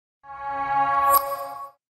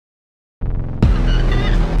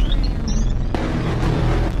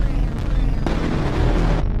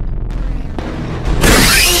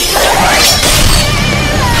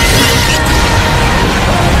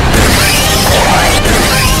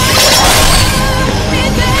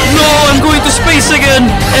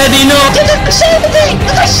Titan! Eddie, no!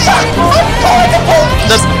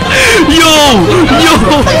 That's... Yo! Yo!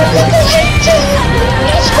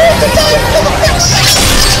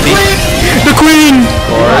 The Queen!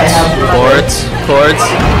 Chords.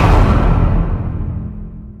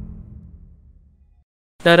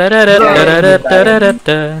 Oh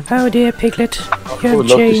dear, Piglet, you have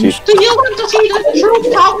changed. Do you want to see the true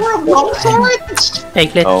power of longswords?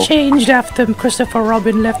 Piglet changed after Christopher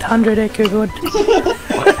Robin left 100 Acre Wood.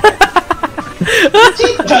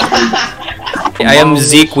 I am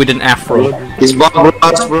Zeke with an afro. He's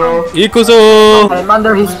ROBLOX, bro. Ikuzo! I'm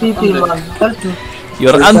under his PP, man. Help me.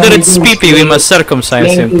 You're under its PP, we must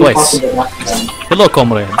circumcise him twice. Hello,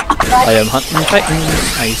 comrade. I am hunting titans.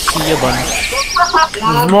 I see a bunch.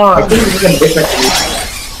 More.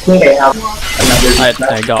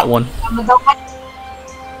 I got one.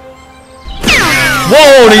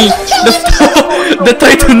 Whoa! The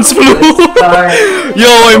titans flew! Yo,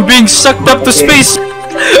 I'm being sucked up to space!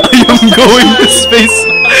 I am going to space!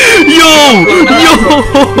 Yo!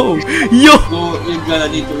 You're gonna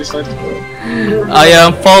need to restart. I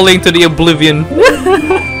am falling to the oblivion.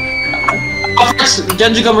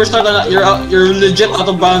 Genji, come restart. You're legit out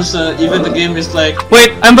of bounds. Even the game is like.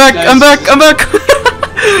 Wait, I'm back! I'm back!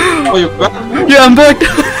 Oh, you're back? Yeah, I'm back!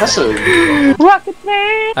 Awesome. Rocket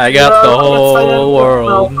Man! I got the whole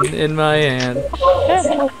world in my hand.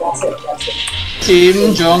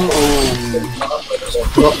 Kim Jong-un.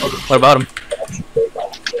 What about him?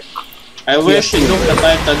 I wish he looked at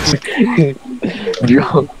Titans.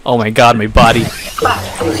 Oh my god, my body.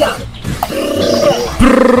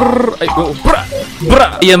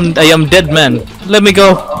 I am dead man. Let me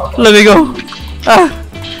go.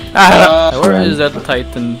 Where is that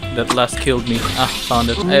Titan that last killed me? Found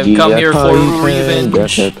it. I have come here for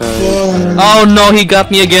revenge. Oh no, he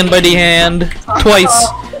got me again by the hand.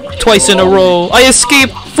 Twice in a row. I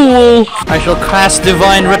escaped, fool! I shall cast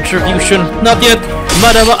divine retribution. Not yet.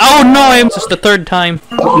 Oh no, I'm just the third time.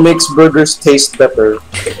 What makes burgers taste better?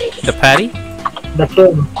 The patty?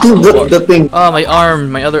 The thing. Oh, my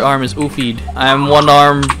arm. My other arm is oofied. I'm one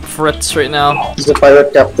arm frets right now. He's a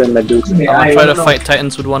pirate captain, my dude. I'll try to fight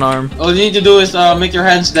titans with one arm. All you need to do is make your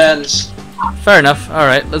hands dance. Fair enough.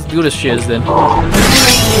 Alright, let's do this shiz then.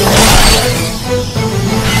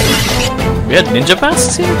 We had ninja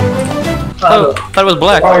masks here? Oh, thought it was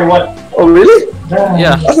black. Oh, really?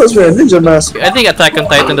 Yeah. I thought it was a ninja mask. I think Attack on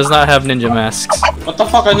Titan does not have ninja masks. What the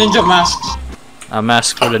fuck are ninja masks? A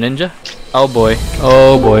mask for the ninja? Oh boy.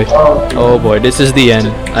 Oh boy. Oh boy. This is the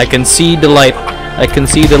end. I can see the light. I can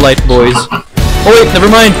see the light, boys. Oh wait, never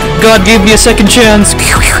mind. God gave me a second chance.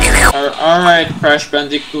 Alright, Crash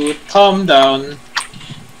Bandicoot, calm down.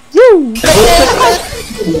 Woo!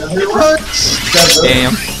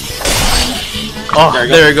 Damn. Oh,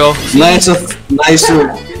 there we go. Nice.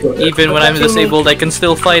 Even when I'm disabled, I can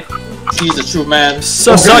still fight. He's a true man.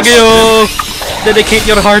 Sasageo! Dedicate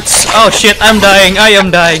your hearts. Oh shit, I'm dying. I am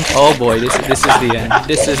dying. Oh boy, this is the end.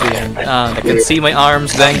 This is the end. I can see my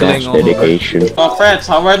arms dangling all over. Friends,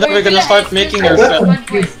 how are we gonna start making your film?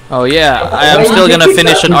 Oh yeah, I am still gonna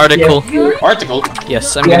finish an article. Article?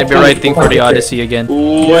 Yes, I'm gonna be writing for the Odyssey again.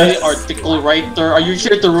 Boy, article writer. Are you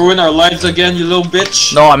here to ruin our lives again, you little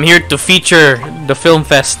bitch? No, I'm here to feature the film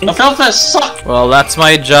fest. The film fest sucks! Well, that's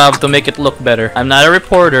my job to make it look better. I'm not a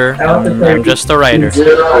reporter. I'm just a writer.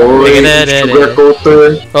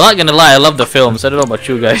 Well, not gonna lie, I love the films. I don't know about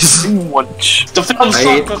you guys. The film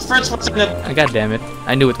sucks, because Fritz was in it. God damn it.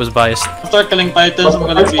 I knew it was biased. After killing Titans, I'm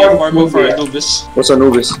gonna be farming for Anubis. What's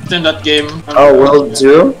Anubis? In that game. Oh, World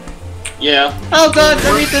Zero? Yeah. Oh god,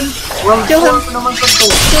 they're eaten! Kill him!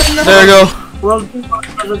 There we go.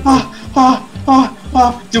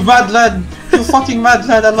 You mad lad! You fucking mad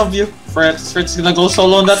lad, I love you. Fritz is gonna go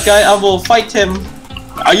solo on that guy, I will fight him.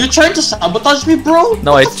 Are you trying to sabotage me, bro?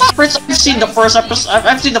 No, I... Fritz, I've seen the first episode,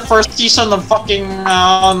 I've seen the first season of fucking,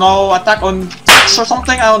 I don't know, Attack on Tits or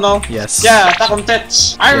something, I don't know. Yes. Yeah, Attack on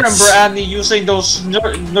Tits. I remember Annie using those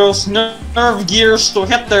nerve gears to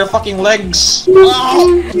hit their fucking legs.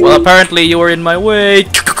 Well, apparently you were in my way.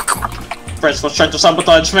 Fritz was trying to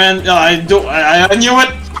sabotage, man. I knew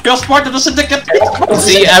it. He was part of the syndicate.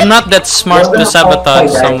 See, I'm not that smart to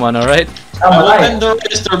sabotage someone, alright? I will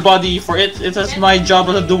tenderize their body for it. It is my job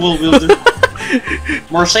as a dual wielder.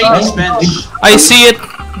 Mercedes Benz. I see it.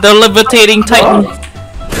 The levitating Titan.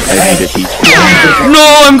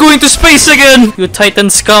 No, I'm going to space again! You Titan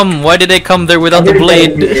scum. Why did I come there without the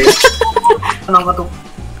blade?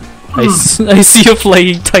 I see a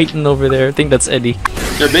flying Titan over there. I think that's Eddie.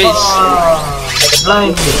 Their base.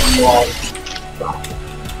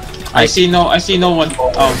 I see no one.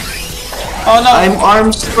 Oh no. I'm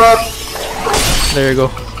arm struck. There you go.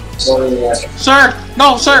 Sir!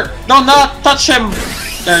 No, sir! No, not touch him!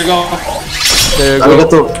 There you go. There you go.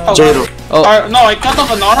 Arigato, Jairo. Oh, No, I cut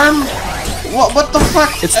off an arm? What the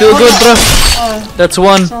fuck? it's still good, bro. That's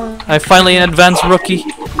one. Sorry. I finally advanced rookie.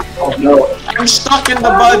 I'm stuck in the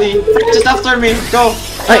body. Just after me. Go.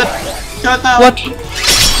 Kill it. Kill it now. What?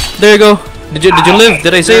 There you go. Did you live?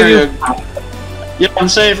 Did I save you? Yeah, I'm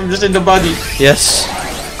safe. I'm just in the body. Yes.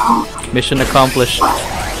 Mission accomplished.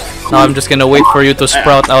 Now I'm just gonna wait for you to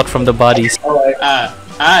sprout out from the bodies.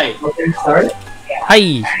 Hi.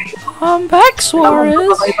 Hi. I'm back,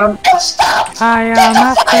 Suarez. I am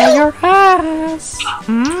after your ass.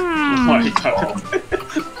 Oh my god.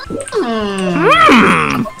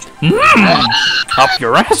 Up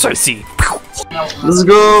your ass, I see. Let's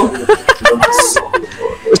go.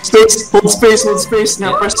 Hold space.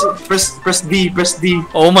 Now press D.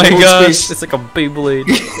 Oh my Hold gosh, space. it's like a Beyblade.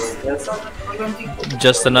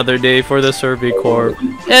 Just another day for the Survey Corps.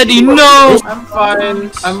 Eddie, no! I'm fine.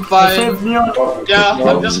 Yeah,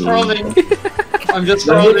 I'm just scrolling.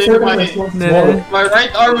 My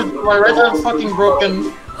right arm fucking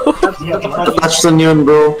broken. Touch the neon,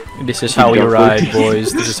 bro. This is how we ride,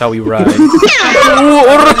 boys. This is how we ride. Let's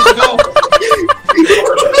go.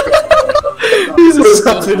 What's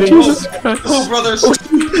happening? Jesus Christ. Go, brothers.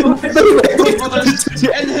 Go, brothers.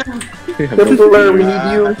 End him. Crippler, we need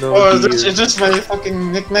you. Oh, is this my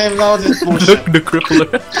fucking nickname now? This bullshit. The Crippler.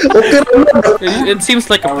 It seems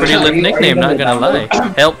like a pretty lit nickname, not gonna lie.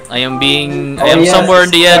 Help, I am somewhere on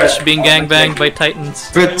the edge, being gangbanged by titans.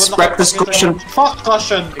 Fritz, practice caution. Fuck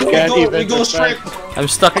caution. We go straight. I'm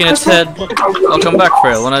stuck in its head. I'll come back,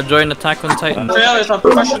 Frail. Wanna join Attack on Titan? Frail is a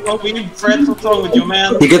professional. We need friends. What's wrong with you,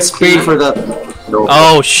 man? He gets paid for that. No.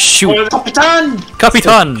 Oh shoot! Capitan!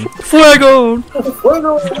 Capitan! Fuego!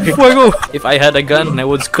 Fuego! If I had a gun, I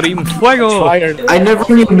would scream Fuego! I never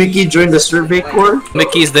knew Mickey joined the Survey Corps.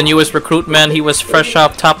 Mickey's the newest recruit, man. He was fresh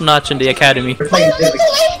up, top notch in the academy. My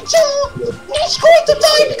little angel is going to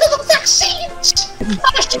die because of vaccines.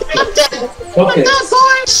 I'm dead. I'm done,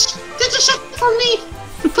 boys. This is it for me.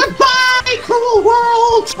 Goodbye, cruel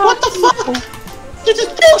world. What the fuck? This is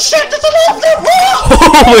bullshit. This is all the world.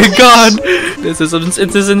 Oh my god! This is insane.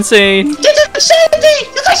 This is insanity.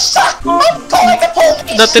 This is suck. I'm calling the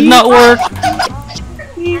police. That did not work.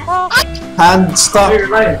 Hand stop.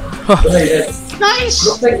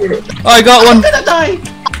 Nice. I got I'm one. gonna die.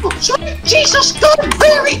 Sweet Jesus, God,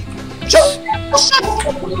 Mary. Joseph.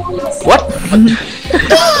 What?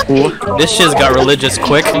 This shit got religious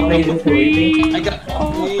quick. I got.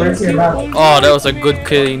 Oh, that was a good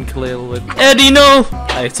clean kill with Eddie. No,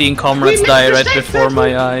 I've seen comrades die right before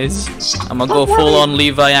my eyes. I'm gonna go full on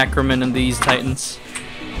Levi Ackerman in these titans.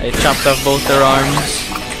 I chopped off both their arms.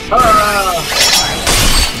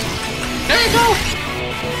 There you go.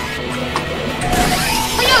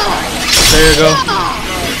 There you go.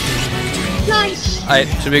 Nice.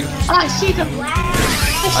 Should we? I see them. I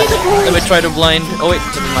see the boys. Let me try to blind. Oh wait,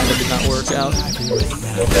 never mind. That did not work out.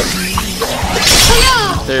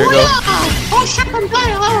 There you go. Oh shit, I'm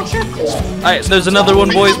dying. Oh shit. Alright, there's another one,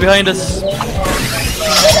 boys, behind us.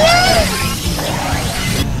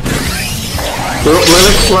 Let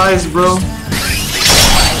it flies, bro.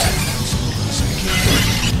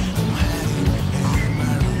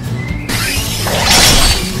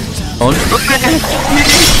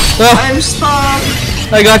 I'm stuck.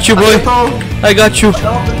 I got you, boy. I got you.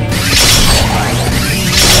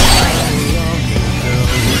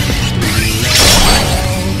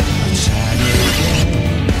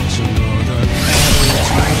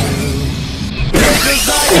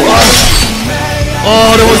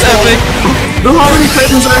 Oh, that was epic. Look how many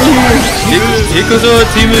titans are here.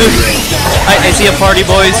 I see a party,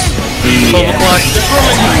 boys. 12 o'clock.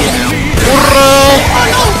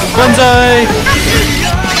 Banzai!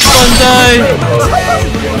 Banzai!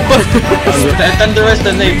 Tender is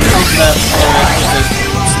the name of that.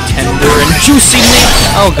 Tender and juicy meat!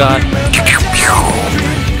 Oh god.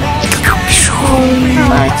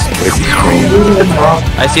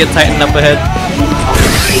 I see a titan up ahead.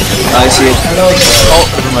 I see it. Oh,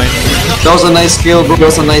 never mind. That was a nice kill, bro. That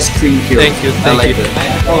was a nice clean kill. Thank you, I like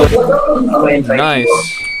thank you. Nice.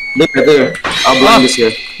 There. I'll blind this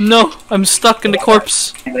here. No, I'm stuck in the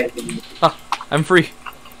corpse. Ah, I'm free.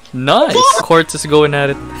 Nice. Quartz is going at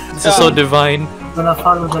it. This is so divine. Gonna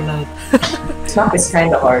follow the night. It's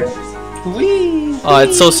kinda hard. Wee. Oh,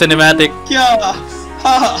 it's so cinematic. Yeah.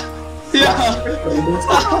 Ha. Yeah.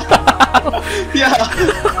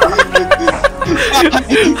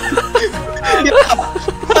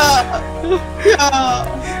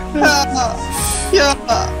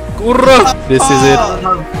 Yeah. Urra! This is it.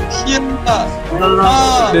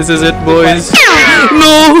 This is it, boys.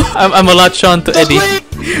 No! I'm a lot Sean to Eddie.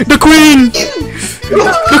 The queen!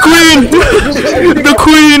 The queen! The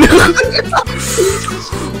queen!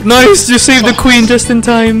 Nice, you saved the queen just in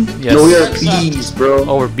time. Yes. No, we are bees, bro.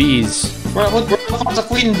 Oh, we're bees. What the fuck's a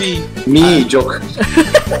queen bee? Me, joke.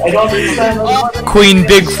 Queen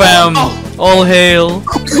Big Fam. All hail.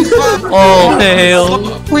 All hail.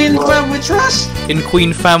 Queen fam we trust. In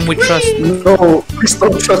Queen Fam we trust. No, please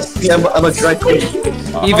don't trust me. I'm a drag queen.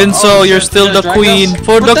 Even so, you're still the queen.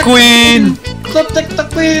 For the queen. Protect the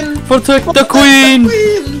queen. Protect the queen.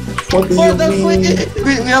 What do you mean?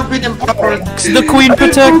 We have been empowered. The queen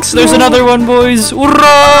protects. There's another one, boys.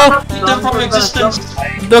 Hurrah! Them from existence.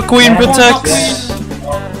 The queen protects.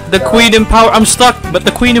 The queen empower. I'm stuck, but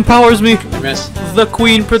the queen empowers me. The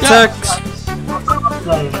queen protects.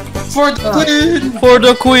 For the queen. For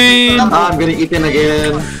the queen. I'm getting eaten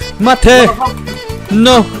again. Mate.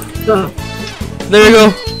 No. There you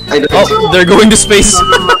go. Oh, they're going to space.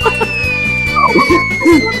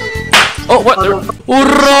 Oh, what?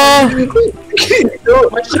 Hurrah!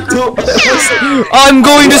 I'm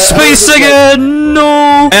going to space again!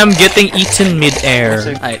 No! I am getting eaten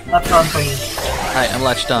mid-air. I'm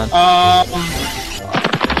latched on.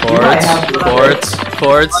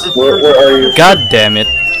 Ports. Where are you? God damn it.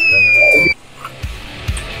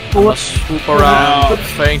 Swoop around,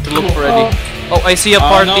 trying to look for Eddie. Oh, I see a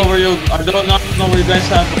party. I don't know where you guys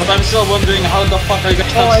have, but I'm still wondering how the fuck are you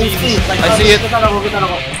guys not seeing this? Like, I see it.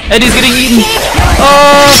 Eddie's getting eaten.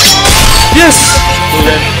 Oh! Yes!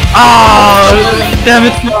 Ah! Damn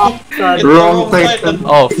it! Wrong Titan.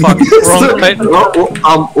 Oh fuck! Wrong Titan.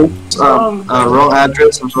 Oops. Wrong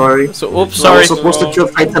address. I'm sorry. So, oops, sorry. I was supposed to kill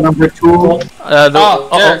Titan number 2.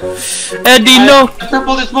 Eddie, no! I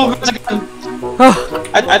crippled its movements again.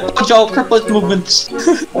 I told you I'll cripple its movements.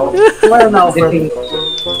 Where now, Freddy?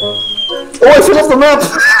 Oh, I fell off the map!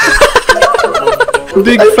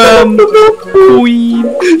 Big Fam Queen.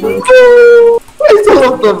 I fell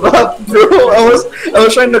off the map, bro. I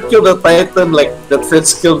was trying to kill the Titan like that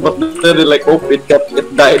Fritz killed, but then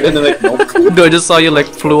it died and then like nope. No, I just saw you like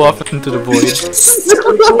flew off into the void.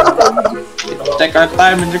 Take our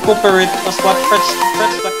time and recuperate. That's what Fritz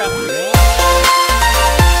the cat.